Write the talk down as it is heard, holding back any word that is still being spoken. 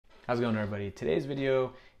How's it going, everybody? Today's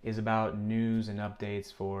video is about news and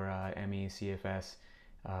updates for ME CFS.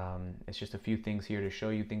 It's just a few things here to show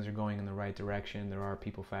you things are going in the right direction. There are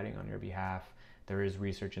people fighting on your behalf. There is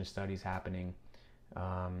research and studies happening.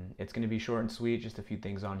 It's going to be short and sweet, just a few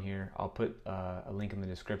things on here. I'll put a link in the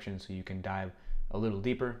description so you can dive a little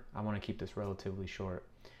deeper. I want to keep this relatively short.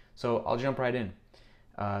 So I'll jump right in.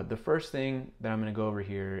 The first thing that I'm going to go over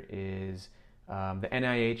here is the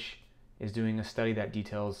NIH is doing a study that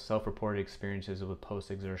details self-reported experiences with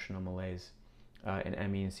post-exertional malaise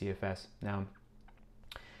in ME and CFS. Now,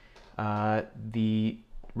 the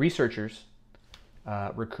researchers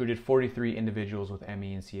recruited 43 individuals with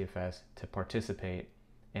ME and CFS to participate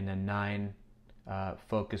in a 9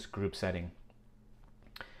 focus group setting.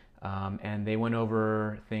 And they went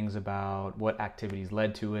over things about what activities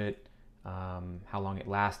led to it, how long it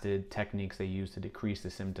lasted, techniques they used to decrease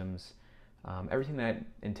the symptoms, everything that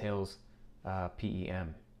entails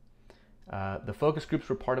PEM. The focus groups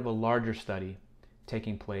were part of a larger study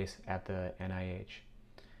taking place at the NIH.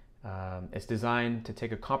 It's designed to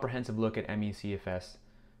take a comprehensive look at ME/CFS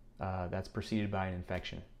that's preceded by an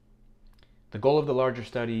infection. The goal of the larger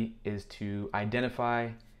study is to identify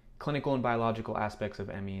clinical and biological aspects of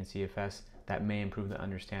ME and CFS that may improve the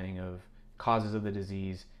understanding of causes of the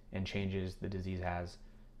disease and changes the disease has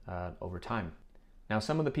over time. Now,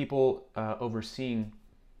 some of the people overseeing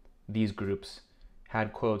these groups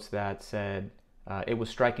had quotes that said, it was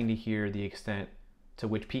striking to hear the extent to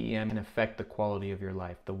which PEM can affect the quality of your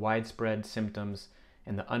life. The widespread symptoms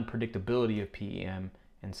and the unpredictability of PEM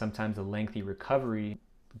and sometimes the lengthy recovery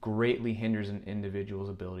greatly hinders an individual's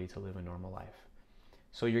ability to live a normal life.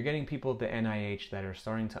 So you're getting people at the NIH that are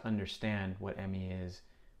starting to understand what ME is,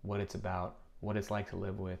 what it's about, what it's like to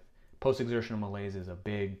live with. Post-exertional malaise is a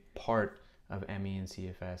big part of ME and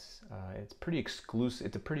CFS. It's a pretty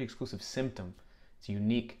exclusive symptom. It's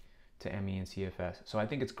unique to ME and CFS. So I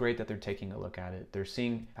think it's great that they're taking a look at it. They're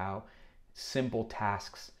seeing how simple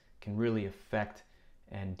tasks can really affect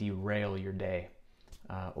and derail your day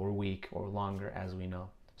or week or longer, as we know.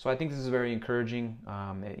 So I think this is very encouraging.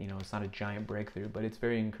 It's not a giant breakthrough, but it's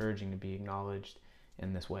very encouraging to be acknowledged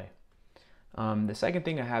in this way. The second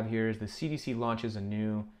thing I have here is the CDC launches a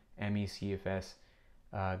new ME/CFS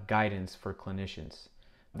guidance for clinicians.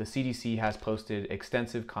 The CDC has posted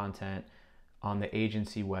extensive content on the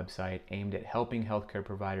agency website aimed at helping healthcare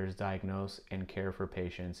providers diagnose and care for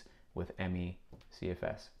patients with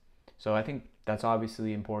ME/CFS. So I think that's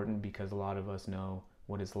obviously important because a lot of us know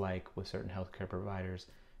what it's like with certain healthcare providers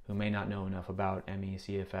who may not know enough about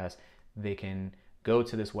ME/CFS. They can go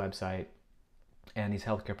to this website and these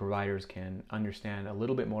healthcare providers can understand a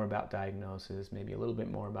little bit more about diagnosis, maybe a little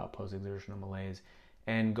bit more about post-exertional malaise,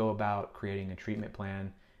 and go about creating a treatment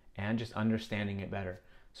plan and just understanding it better.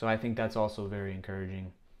 So I think that's also very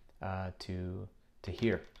encouraging to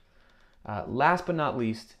hear. Last but not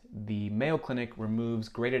least, the Mayo Clinic removes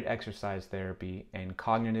graded exercise therapy and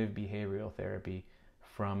cognitive behavioral therapy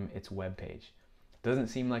from its webpage. Doesn't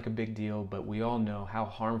seem like a big deal, but we all know how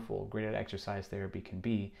harmful graded exercise therapy can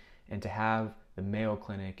be, and to have the Mayo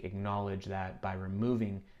Clinic acknowledge that by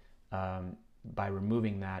removing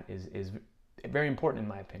that is very important in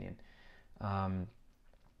my opinion.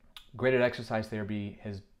 Graded exercise therapy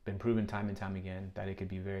has been proven time and time again that it could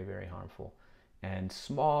be very, very harmful. And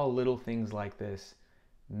small little things like this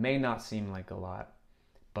may not seem like a lot,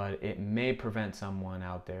 but it may prevent someone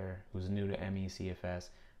out there who's new to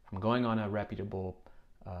ME/CFS from going on a reputable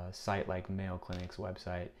site like Mayo Clinic's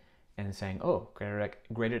website and saying, oh,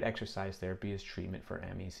 graded exercise therapy is treatment for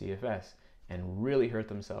ME/CFS, and really hurt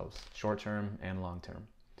themselves short-term and long-term.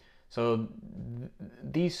 So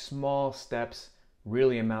these small steps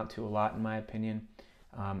really amount to a lot in my opinion.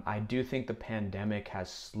 I do think the pandemic has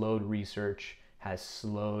slowed research, has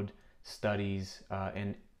slowed studies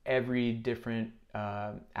in every different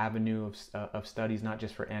avenue of studies, not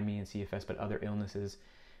just for ME and CFS, but other illnesses.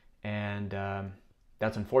 And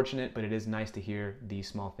that's unfortunate, but it is nice to hear these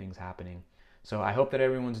small things happening. So I hope that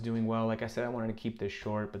everyone's doing well. Like I said, I wanted to keep this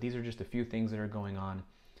short, but these are just a few things that are going on.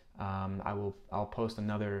 I'll post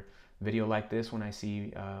another video like this when I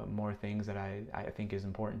see more things that I think is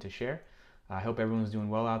important to share. I hope everyone's doing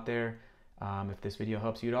well out there. If this video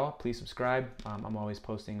helps you at all, please subscribe. I'm always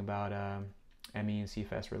posting about ME and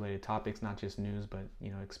CFS related topics, not just news, but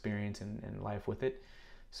experience and life with it.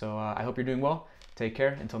 So I hope you're doing well. Take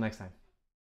care. Until next time.